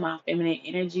tapping into my feminine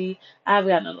energy, I've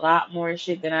gotten a lot more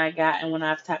shit than I got. And when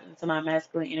I've tapped into my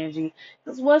masculine energy,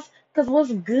 cause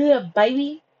what's good,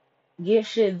 baby? Get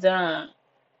shit done.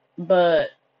 But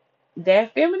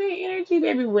that feminine energy,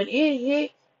 baby, when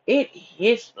it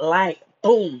hits like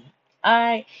boom.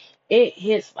 Alright? It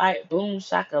hits like boom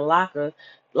shakalaka.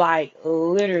 Like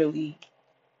literally.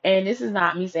 And this is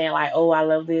not me saying like, oh, I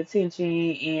love the attention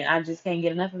and I just can't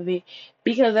get enough of it.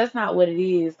 Because that's not what it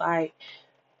is. Like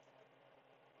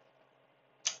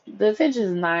the attention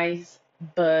is nice,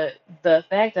 but the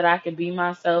fact that I can be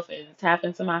myself and tap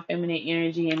into my feminine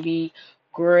energy and be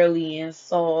girly and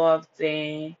soft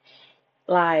and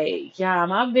like, yeah,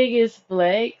 my biggest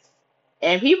flex,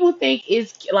 and people think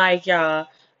it's like, y'all,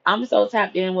 I'm so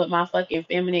tapped in with my fucking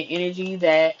feminine energy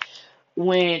that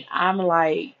when I'm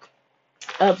like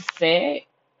upset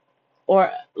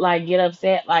or like get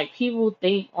upset, like people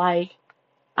think like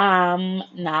I'm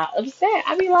not upset.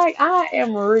 I be like, I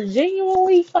am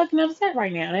genuinely fucking upset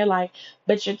right now. And they're like,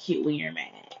 but you're cute when you're mad.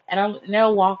 And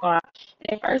they'll walk off.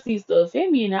 And at first, he used to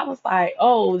offend me, and I was like,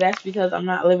 oh, that's because I'm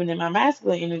not living in my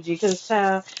masculine energy. Because,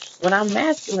 child, when I'm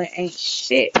masculine, ain't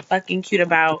shit fucking cute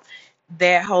about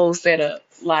that whole setup.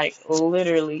 Like,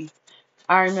 literally.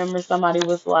 I remember somebody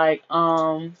was like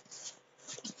I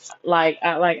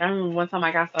remember one time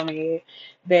I got so mad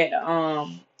that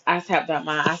I stepped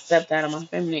out of my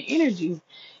feminine energy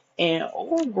and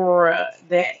oh girl,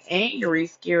 that angry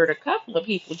scared a couple of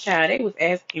people, child. They was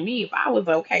asking me if I was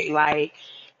okay. Like,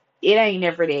 it ain't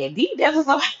never that deep. That's what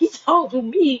somebody told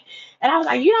me. And I was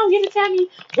like, you don't get to tell me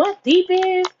what deep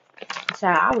is?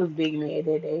 Child, I was big mad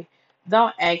that day.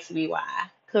 Don't ask me why.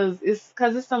 Cause it's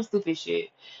some stupid shit.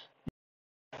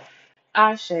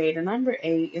 I shade the number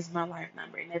 8 is my life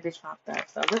number and that bitch popped up.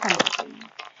 So we're gonna continue.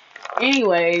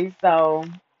 Anyway, so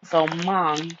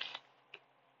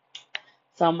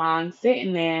mom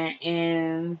sitting there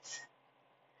and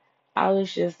I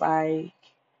was just like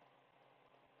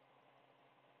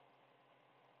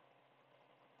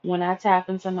When I tap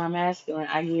into my masculine,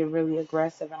 I get really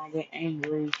aggressive and I get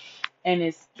angry. And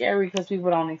it's scary because people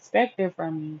don't expect it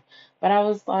from me. But I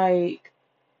was like,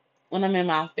 when I'm in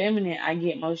my feminine, I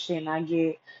get more shit and I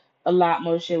get a lot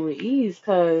more shit with ease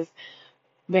because,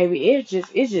 baby, it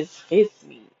just fits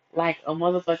me like a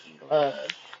motherfucking glove.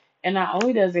 And not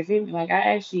only does it fit me, like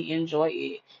I actually enjoy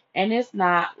it. And it's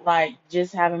not like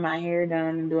just having my hair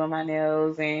done and doing my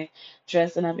nails and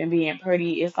dressing up and being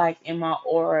pretty. It's like in my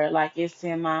aura, like it's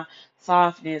in my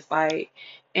softness. Like,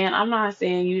 and I'm not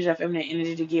saying use your feminine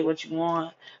energy to get what you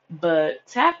want, but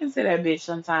tap into that bitch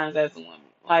sometimes as a woman.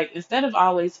 Like, instead of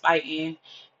always fighting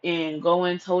and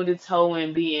going toe to toe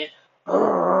and being,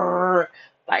 "Urgh,"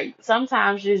 like,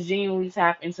 sometimes just genuinely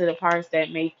tap into the parts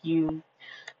that make you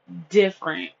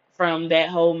different from that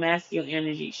whole masculine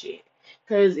energy shit.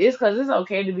 Cause it's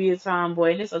okay to be a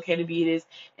tomboy and it's okay to be this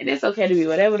and it's okay to be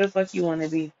whatever the fuck you want to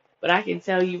be. But I can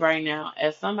tell you right now,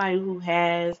 as somebody who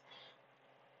has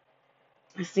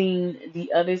seen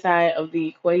the other side of the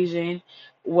equation,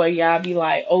 where y'all be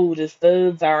like, oh, the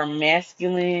studs are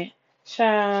masculine,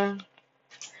 child.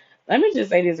 Let me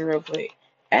just say this real quick.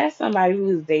 As somebody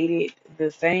who's dated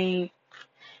the same,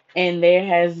 and there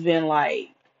has been like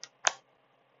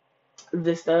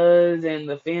the studs and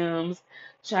the films.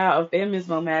 Child, a femme is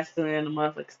more masculine than a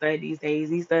motherfucker stud these days.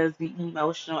 These studs be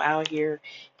emotional out here,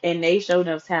 and they showed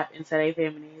up tap into their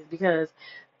feminines because,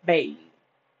 baby,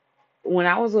 when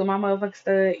I was with my motherfucker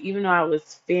stud, even though I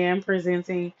was femme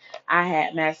presenting, I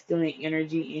had masculine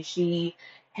energy, and she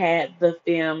had the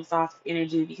femme soft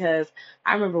energy because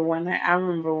I remember one night, I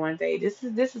remember one day. This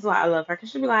is why I love her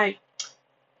because she'd be like,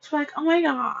 oh my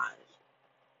god,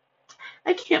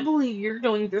 I can't believe you're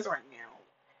doing this right now.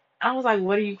 I was like,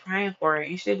 what are you crying for?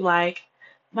 And she'd be like,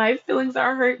 my feelings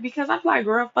are hurt because I'm like,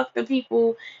 girl, fuck the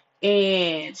people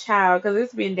and child. Because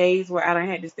it's been days where I don't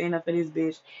had to stand up for this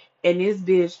bitch. And this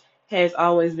bitch has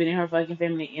always been in her fucking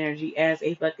feminine energy as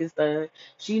a fucking stud.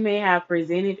 She may have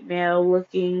presented male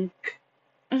looking,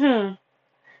 but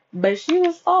she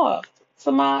was soft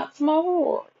to my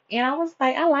ward. And I was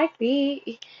like, I like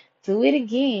it. Do it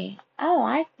again. I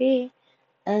like it.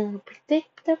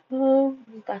 Unpredictable.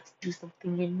 We about to do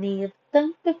something you never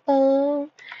done before.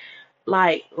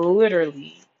 Like,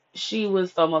 literally, she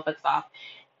was so motherfucking soft.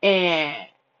 And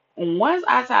once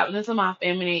I tapped into my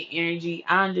feminine energy,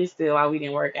 I understood why we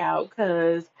didn't work out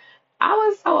because I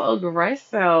was so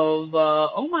aggressive.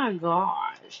 Oh my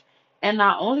gosh. And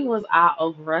not only was I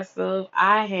aggressive,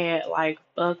 I had like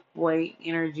fuckboy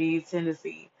energy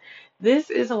tendencies.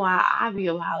 This is why I be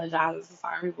apologizing to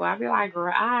certain people. I be like,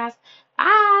 girl, eyes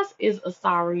is a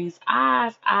sorries.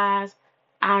 Eyes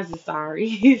is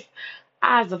sorry.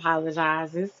 eyes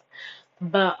apologizes.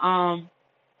 But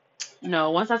no,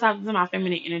 once I tapped into my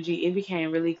feminine energy, it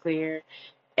became really clear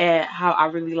at how I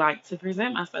really like to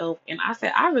present myself. And I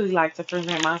said I really like to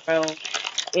present myself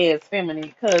as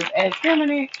feminine. Because as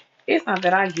feminine, it's not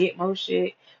that I get most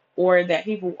shit or that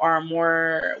people are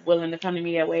more willing to come to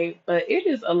me that way, but it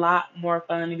is a lot more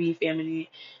fun to be feminine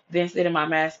than sitting my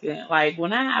masculine. Like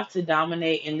when I have to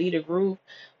dominate and lead a group,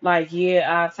 like yeah,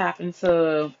 I tap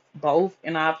into both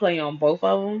and I play on both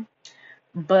of them.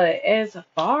 But as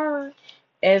far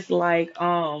as like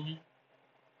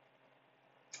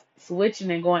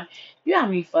switching and going, you got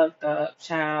me fucked up,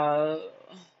 child.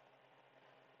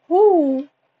 Who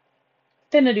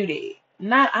finna do that?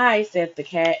 Not I, said the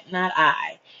cat, not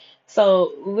I.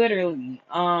 So literally,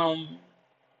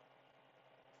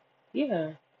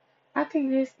 yeah, I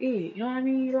think that's it. You know what I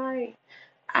mean?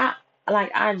 I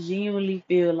I genuinely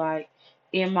feel like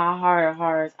in my heart of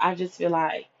hearts, I just feel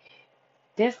like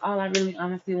that's all I really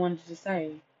honestly wanted to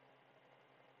say.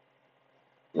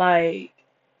 Like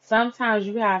sometimes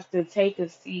you have to take a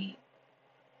seat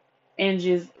and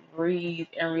just breathe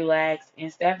and relax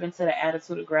and step into the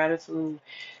attitude of gratitude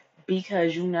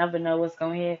because you never know what's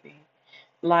gonna happen.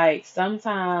 Like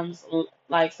sometimes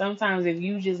if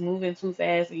you just moving too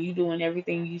fast and you doing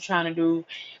everything you trying to do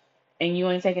and you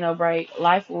ain't taking no break,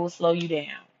 life will slow you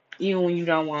down even when you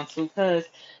don't want to. Cause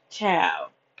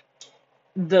child,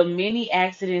 the many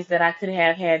accidents that I could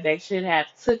have had that should have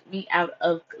took me out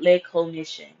of leg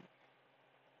cognition,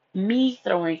 me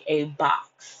throwing a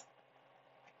box,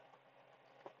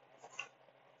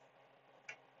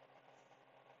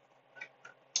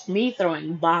 me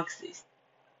throwing boxes,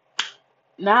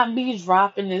 not me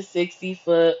dropping this 60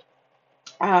 foot.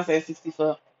 I say 60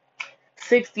 foot,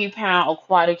 60 pound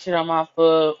aquatic shit on my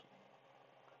foot.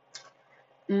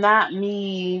 Not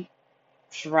me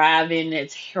driving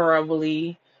it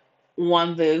terribly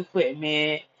on the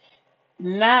equipment.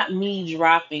 Not me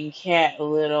dropping cat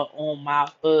litter on my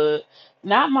foot.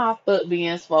 Not my foot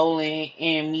being swollen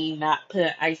and me not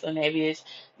putting ice on that bitch.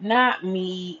 Not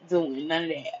me doing none of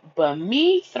that. But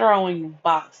me throwing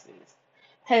boxes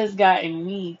has gotten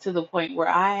me to the point where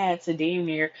I had to damn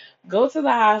near go to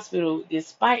the hospital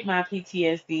despite my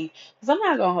PTSD. Because I'm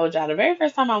not going to hold y'all. The very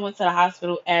first time I went to the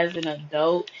hospital as an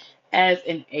adult, as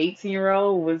an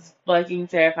 18-year-old, was fucking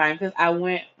terrifying because I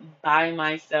went by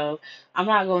myself. I'm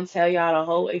not gonna tell y'all the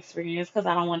whole experience because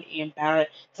I don't want to embarrass,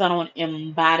 because I don't want to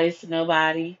embarrass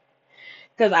nobody.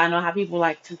 Because I know how people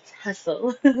like to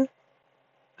tussle.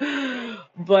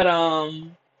 But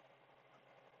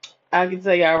I can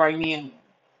tell y'all right now,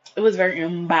 it was very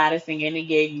embarrassing and it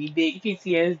gave me big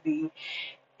PTSD.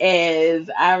 As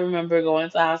I remember going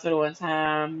to the hospital one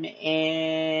time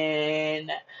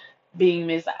and being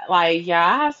mis like yeah,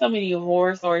 I have so many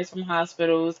horror stories from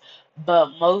hospitals, but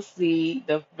mostly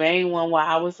the main one why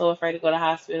I was so afraid to go to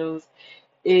hospitals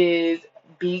is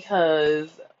because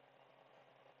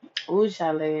ooh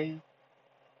Chalet.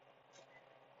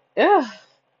 Ugh,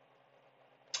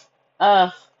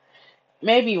 uh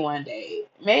maybe one day.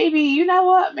 Maybe you know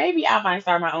what? Maybe I might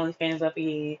start my OnlyFans up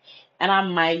again. And I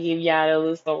might give y'all the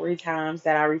little story times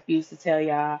that I refuse to tell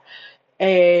y'all.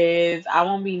 As I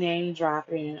won't be name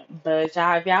dropping. But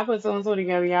y'all if y'all put something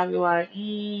together, y'all be like,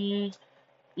 mm.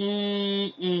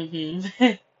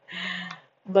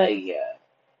 But yeah,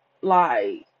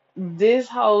 like this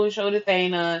whole shoulder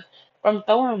thing from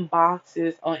throwing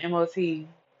boxes on MOT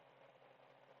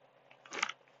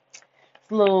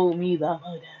slowed me the fuck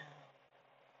down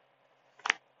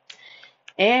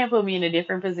and put me in a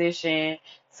different position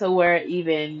to where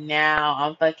even now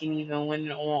I'm fucking even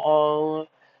winning on all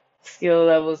skill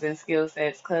levels and skill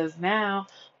sets. Cause now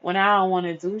when I don't want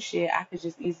to do shit, I could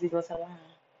just easily go to the line.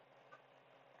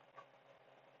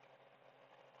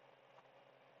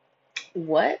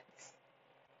 What?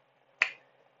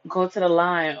 Go to the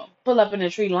line, pull up in a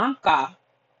Sri Lanka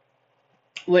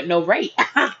with no rate.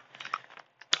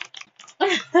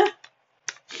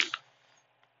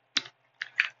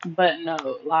 But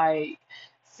no, like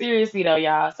seriously though,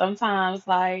 y'all. Sometimes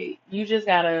like you just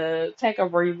gotta take a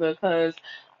breather because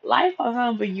life will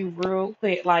humble you real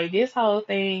quick. Like this whole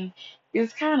thing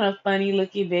is kind of funny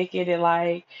looking back at it.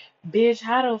 Like, bitch,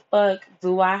 how the fuck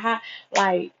do I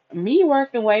like me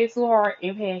working way too hard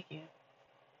and packing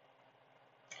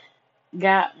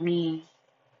got me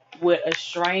with a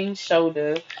strained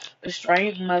shoulder, a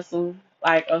strained muscle,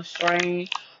 like a strained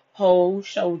whole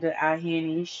shoulder out here in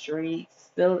these streets.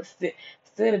 Still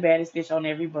the baddest bitch on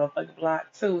every motherfucking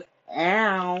block too.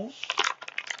 Ow.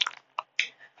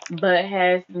 But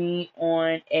has me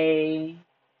on a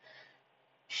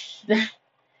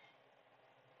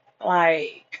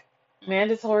like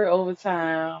mandatory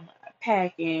overtime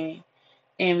packing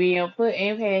and being put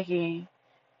in packing.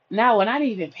 Now, we're not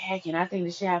even packing. I think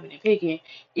this shit happened in picking.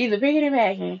 Either picking and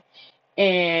packing,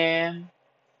 and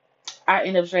I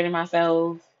end up straining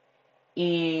myself.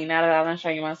 And now that I'm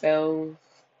training myself,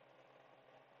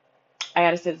 I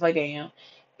gotta sit the fuck down.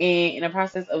 And in the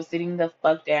process of sitting the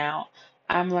fuck down,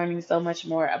 I'm learning so much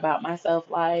more about myself,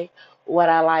 like, what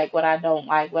I don't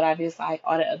like, what I dislike,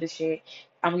 all the other shit.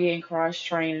 I'm getting cross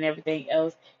trained and everything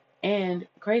else. And the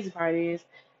crazy part is,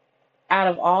 out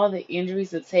of all the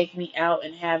injuries that take me out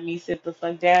and have me sit the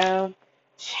fuck down,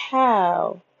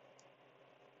 child,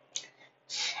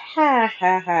 child,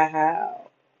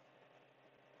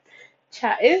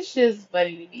 child, it's just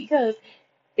funny to me because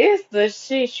it's the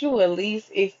shit you at least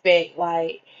expect.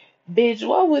 Like, bitch,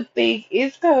 what would think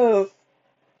it's cause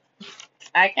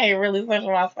I can't really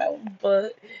censor myself,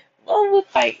 but one would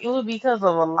think it would be because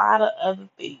of a lot of other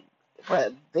things.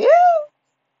 But this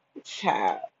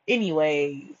child,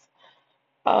 anyways,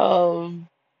 um,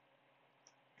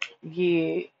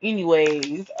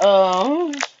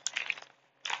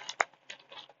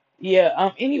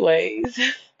 yeah, anyways,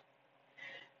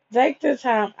 take the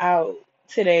time out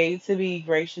today to be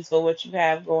gracious for what you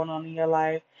have going on in your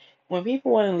life. When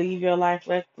people want to leave your life,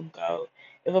 let them go.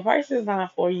 If a person is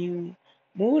not for you,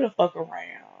 move the fuck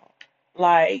around.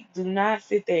 Like, do not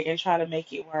sit there and try to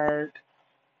make it work.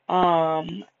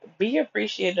 Um, be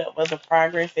appreciative of the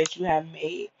progress that you have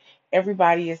made.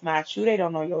 Everybody is not you. They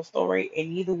don't know your story, and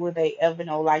neither will they ever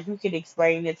know. Like, you can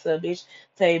explain it to a bitch,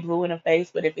 say blue in the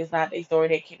face, but if it's not their story,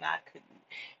 they cannot.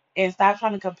 And stop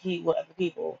trying to compete with other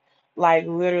people. Like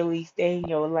literally stay in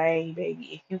your lane, baby.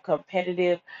 If you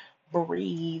competitive,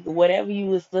 breathe. Whatever you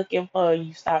was looking for,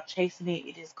 you stop chasing it,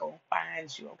 it is gonna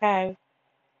find you, okay?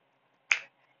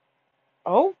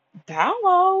 Oh,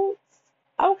 downloads.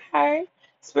 Okay.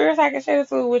 Spirits I can share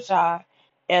this with y'all.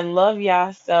 And love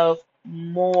yourself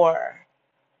more.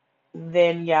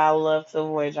 then y'all love to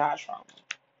avoid y'all trauma.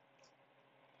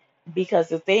 Because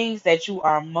the things that you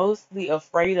are mostly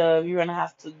afraid of, you're gonna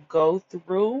have to go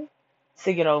through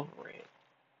to get over it.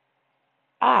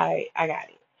 Alright, I got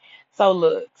it. So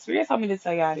look, Spirit told me to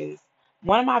tell y'all this.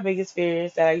 One of my biggest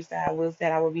fears that I used to have was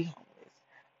that I would be homeless.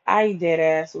 I dead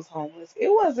ass was homeless. It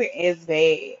wasn't as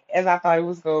bad as I thought it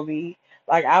was gonna be.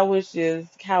 Like I was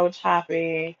just couch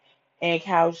hopping and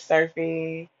couch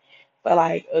surfing for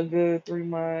like a good 3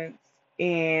 months.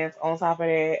 And on top of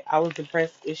that, I was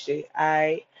depressed as shit.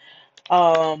 I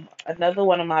another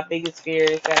one of my biggest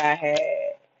fears that I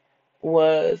had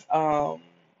was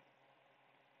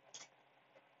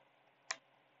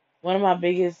one of my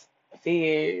biggest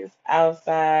fears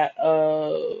outside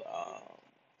of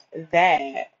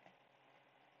that.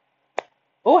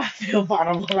 Oh, I feel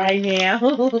vulnerable right now.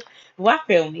 Oh, I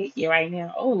feel naked right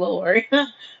now. Oh Lord.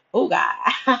 Oh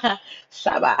God.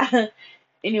 Shabbat.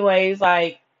 Anyways,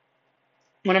 like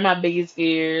one of my biggest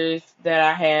fears that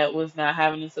I had was not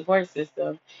having a support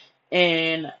system.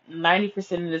 And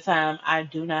 90% of the time, I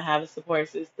do not have a support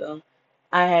system.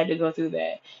 I had to go through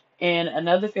that. And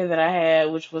another fear that I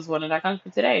had, which was one that I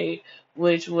conquered today,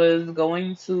 which was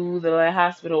going to the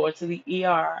hospital or to the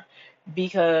ER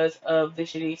because of the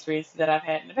shitty experiences that I've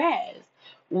had in the past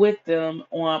with them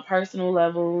on personal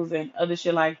levels and other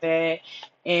shit like that.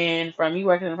 And from me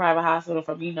working in a private hospital,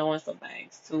 from me knowing some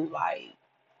things too, like,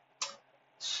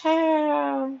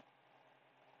 child,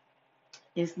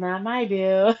 it's not my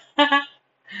bill.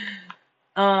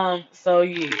 So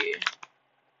yeah,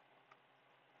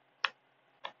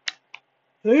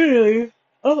 literally.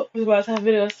 Oh, it's about time for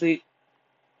to sleep.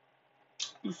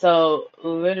 So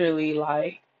literally,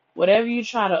 like whatever you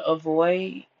try to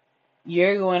avoid,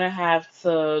 you're going to have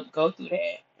to go through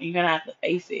that. You're gonna have to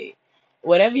face it.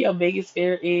 Whatever your biggest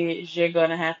fear is, you're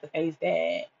gonna have to face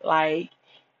that. Like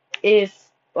it's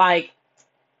like,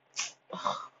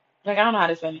 like I don't know how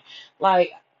to explain it.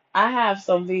 Like I have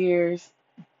some fears.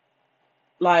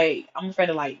 Like I'm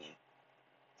afraid of lightning.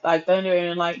 Like thunder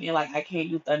and lightning, like I can't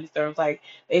do thunderstorms. Like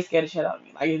they scare the shit out of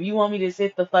me. Like if you want me to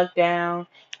sit the fuck down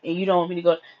and you don't want me to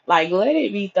go, like let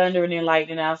it be thundering and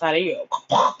lightning outside of you,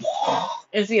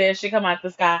 and see that shit come out the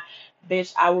sky,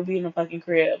 bitch. I will be in the fucking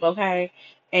crib, okay?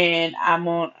 And I'm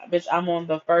on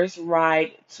the first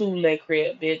ride to that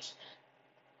crib, bitch.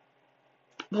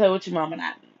 Play with your mama,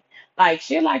 not me. Like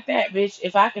shit like that, bitch.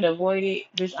 If I could avoid it,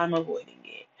 bitch, I'm avoiding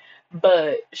it.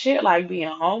 But shit like being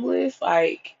homeless,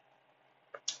 like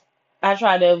I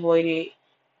try to avoid it.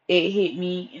 It hit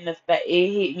me in the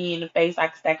face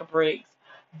like a stack of bricks.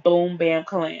 Boom, bam,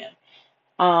 clam.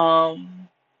 Um,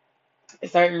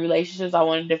 certain relationships I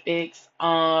wanted to fix.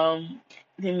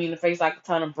 Hit me in the face like a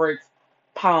ton of bricks.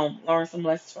 Pound. Learn some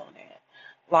lessons from that.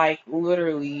 Like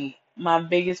literally, my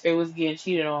biggest fear was getting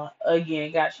cheated on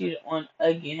again. Got cheated on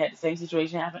again. Had the same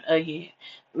situation happen again.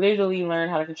 Literally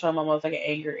learned how to control my motherfucking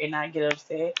anger and not get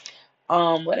upset.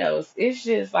 What else? It's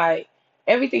just like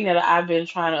everything that I've been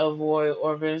trying to avoid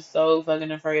or been so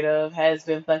fucking afraid of has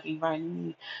been fucking finding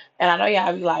me. And I know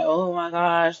y'all be like, oh my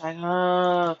gosh, like,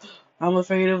 I'm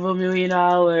afraid of $1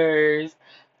 million.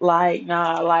 Like,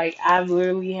 nah, like I've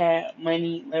literally had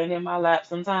money laying in my lap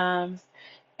sometimes,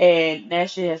 and that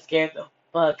shit has scared the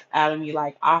fuck out of me.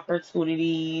 Like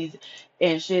opportunities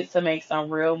and shit to make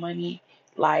some real money.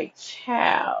 Like,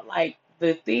 child, like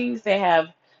the things that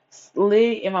have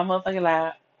slid in my motherfucking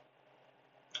lap,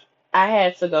 I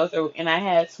had to go through and I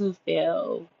had to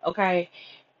fail, okay,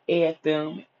 at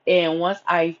them. And once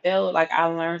I failed, like I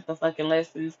learned the fucking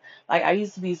lessons. Like I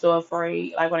used to be so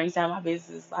afraid, like when I used to have my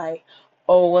business, like,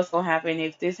 oh, what's gonna happen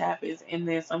if this happens and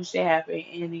then some shit happened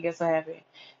and then guess what happened?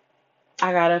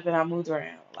 I got up and I moved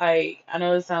around. Like, I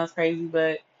know it sounds crazy,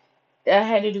 but I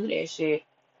had to do that shit.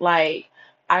 Like,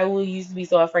 I would used to be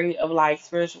so afraid of like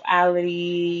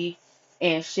spirituality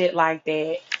and shit like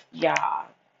that. Yeah.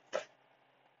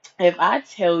 If I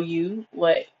tell you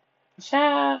what,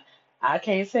 child, I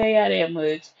can't tell you that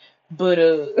much, but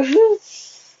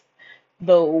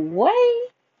the way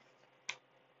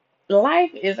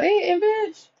life is in,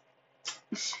 bitch,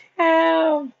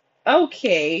 child.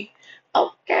 Okay,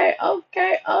 okay.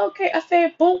 I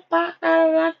said boom, ba,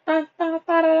 da, da, da, da,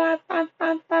 da, da, da,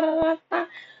 da, da, da, da.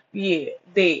 Yeah,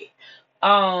 that.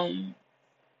 Um,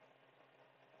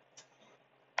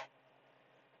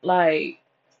 like,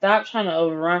 stop trying to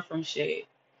overrun from shit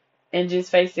and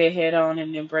just face it head on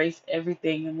and embrace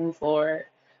everything and move forward.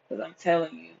 Because I'm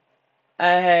telling you, I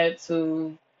had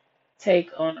to take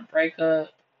on a breakup,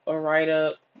 a write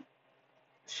up,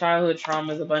 childhood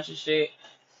traumas, a bunch of shit,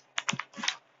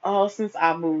 all since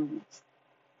I moved.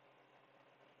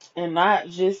 And not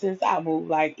just since I moved,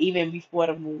 like even before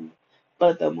the move.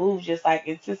 but the move just like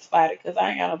intensified it because I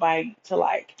ain't got nobody to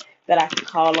like that I can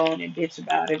call on and bitch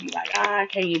about it. Be like, I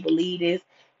can't even believe this.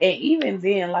 And even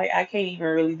then, like I can't even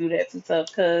really do that too tough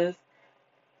because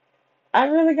I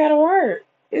really gotta work.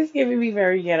 It's giving me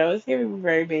very ghetto. It's giving me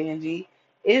very Benji.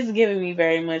 It's giving me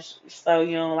very much so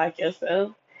you don't like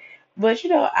yourself. But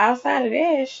outside of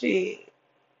that shit,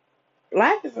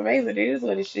 life is amazing. It is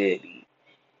what it should be.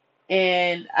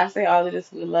 And I say all of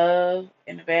this with love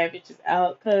and the bad bitches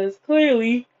out because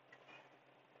clearly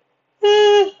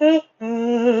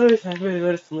it's time for me to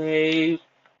go to sleep.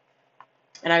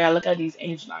 And I gotta look at these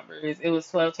angel numbers. It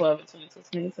was 12, 12, and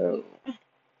 22,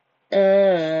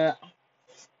 22.